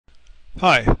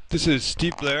Hi, this is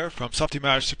Steve Blair from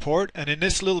Softimage Support, and in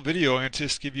this little video I'm going to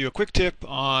just give you a quick tip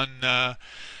on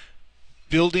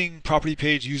building property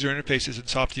page user interfaces in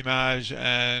Softimage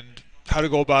and how to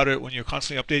go about it when you're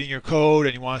constantly updating your code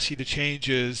and you want to see the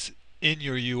changes in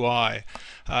your UI.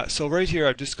 So right here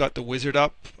I've just got the wizard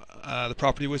up, the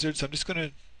property wizard, so I'm just going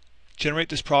to generate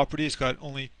this property. It's got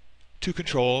only two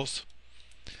controls,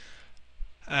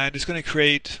 and it's going to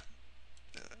create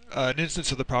an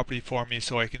instance of the property for me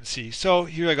so I can see. So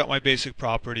here I got my basic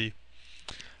property.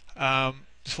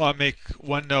 Just want to make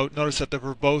one note. Notice that the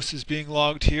verbose is being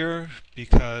logged here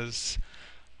because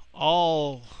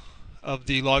all of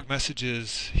the log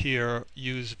messages here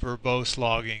use verbose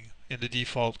logging in the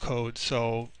default code.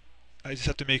 So I just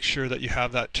have to make sure that you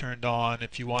have that turned on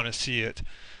if you want to see it.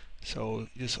 So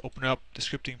you just open up the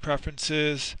scripting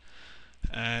preferences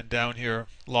and down here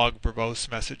log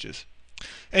verbose messages.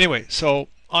 Anyway, so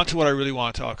on to what I really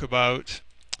want to talk about.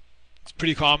 It's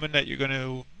pretty common that you're going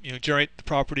to generate the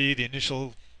property, the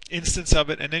initial instance of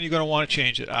it, and then you're going to want to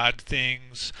change it, add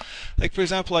things. Like for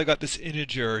example, I got this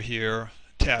integer here,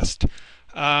 test.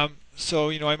 So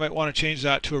I might want to change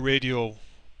that to a radio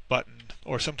button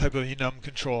or some type of enum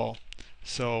control.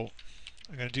 So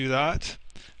I'm going to do that.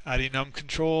 Add enum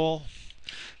control,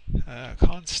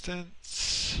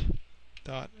 constants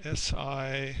dot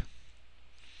si.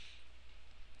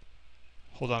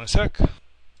 Hold on a sec.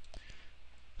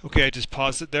 Okay, I just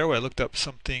paused it there where I looked up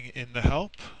something in the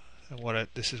help, and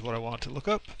this is what I want to look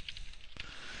up.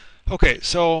 Okay,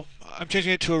 so I'm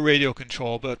changing it to a radio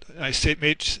control, but I save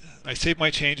my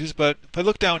changes. But if I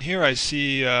look down here, I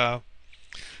see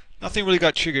nothing really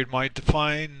got triggered. My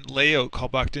define layout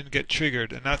callback didn't get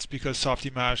triggered, and that's because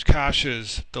Softimage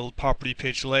caches the property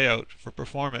page layout for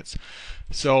performance.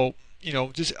 So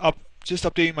just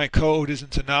updating my code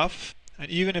isn't enough. And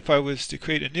even if I was to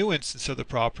create a new instance of the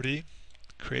property,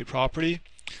 create property,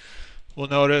 we'll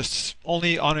notice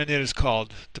only on init is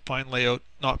called, define layout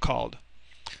not called.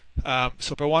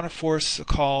 So if I want to force a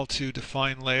call to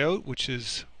define layout, which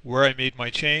is where I made my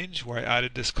change, where I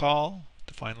added this call,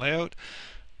 define layout,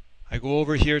 I go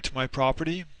over here to my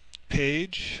property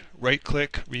page, right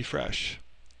click, refresh.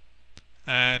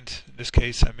 And in this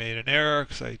case I made an error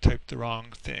because I typed the wrong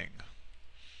thing.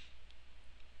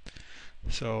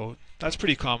 So that's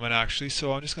pretty common actually,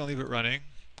 so I'm just going to leave it running.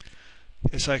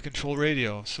 SI control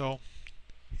radio. So,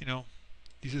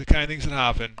 these are the kind of things that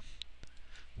happen.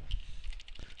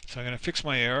 So I'm going to fix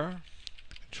my error,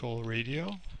 control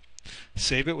radio,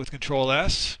 save it with control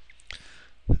S.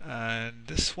 And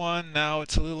this one, now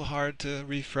it's a little hard to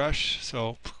refresh,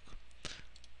 so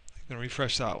I'm going to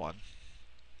refresh that one.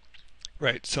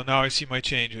 Right, so now I see my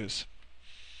changes.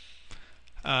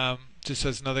 Just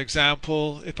as another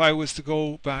example, if I was to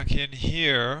go back in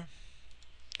here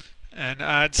and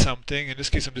add something, in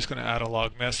this case I'm just going to add a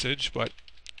log message, but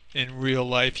in real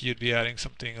life you'd be adding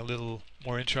something a little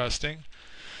more interesting.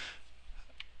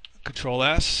 Control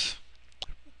S,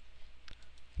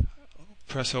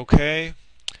 press OK.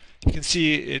 You can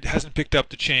see it hasn't picked up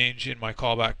the change in my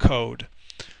callback code.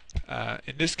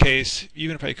 In this case,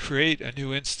 even if I create a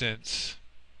new instance,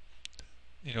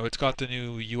 it's got the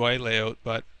new UI layout,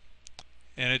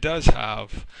 and it does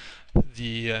have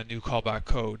the new callback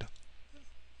code.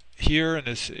 Here in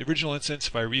this original instance,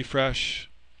 if I refresh,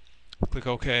 click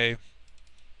OK,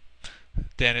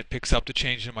 then it picks up the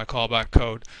change in my callback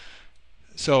code.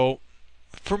 So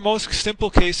for most simple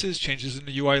cases, changes in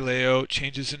the UI layout,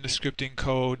 changes in the scripting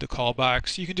code, the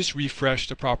callbacks, you can just refresh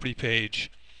the property page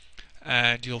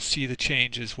and you'll see the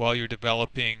changes while you're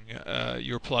developing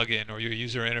your plugin or your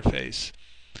user interface.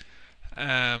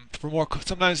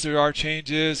 Sometimes there are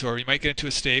changes, or you might get into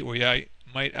a state where you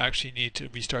might actually need to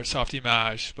restart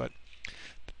Softimage, but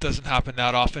it doesn't happen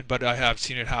that often, but I have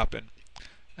seen it happen.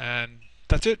 And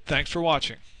that's it. Thanks for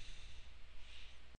watching.